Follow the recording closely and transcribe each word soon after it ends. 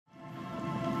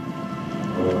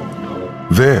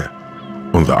There,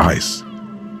 on the ice.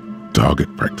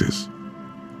 Target practice.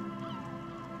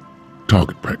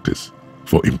 Target practice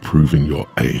for improving your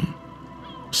aim.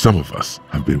 Some of us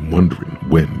have been wondering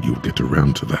when you'll get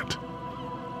around to that.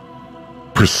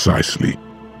 Precisely.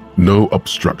 No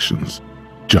obstructions,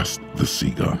 just the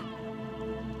seagull.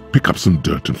 Pick up some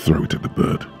dirt and throw it at the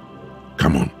bird.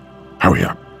 Come on, hurry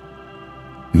up.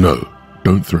 No,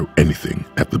 don't throw anything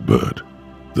at the bird.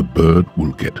 The bird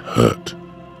will get hurt.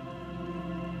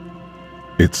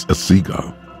 It's a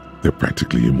seagull. They're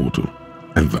practically immortal.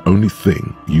 And the only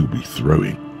thing you'll be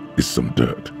throwing is some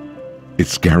dirt.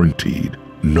 It's guaranteed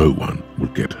no one will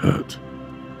get hurt.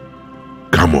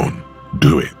 Come on,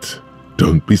 do it.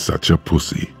 Don't be such a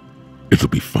pussy. It'll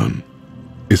be fun,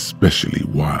 especially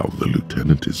while the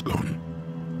lieutenant is gone.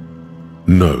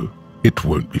 No, it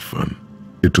won't be fun.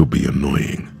 It'll be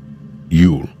annoying.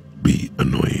 You'll be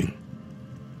annoying.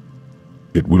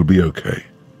 It will be okay.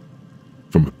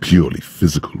 From a purely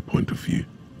physical point of view,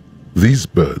 these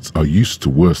birds are used to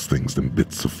worse things than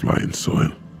bits of flying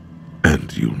soil,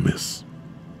 and you'll miss.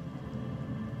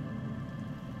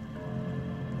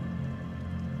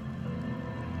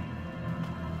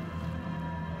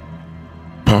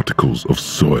 Particles of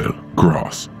soil,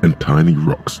 grass, and tiny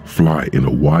rocks fly in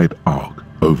a wide arc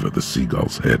over the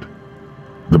seagull's head.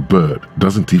 The bird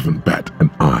doesn't even bat an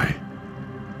eye.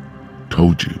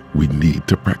 Told you we need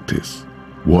to practice.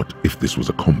 What if this was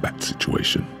a combat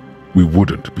situation? We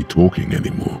wouldn't be talking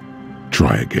anymore.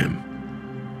 Try again.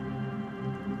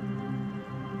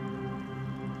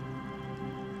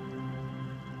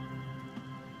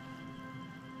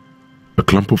 A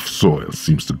clump of soil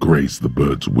seems to graze the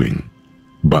bird's wing,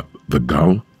 but the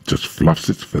gull just fluffs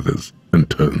its feathers and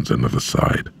turns another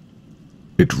side.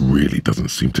 It really doesn't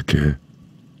seem to care.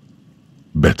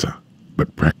 Better,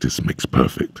 but practice makes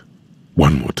perfect.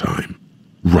 One more time,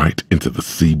 right into the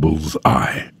sea bull's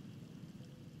eye.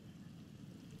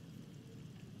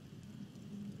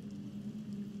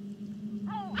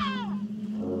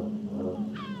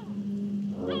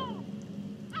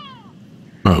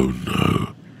 Oh no.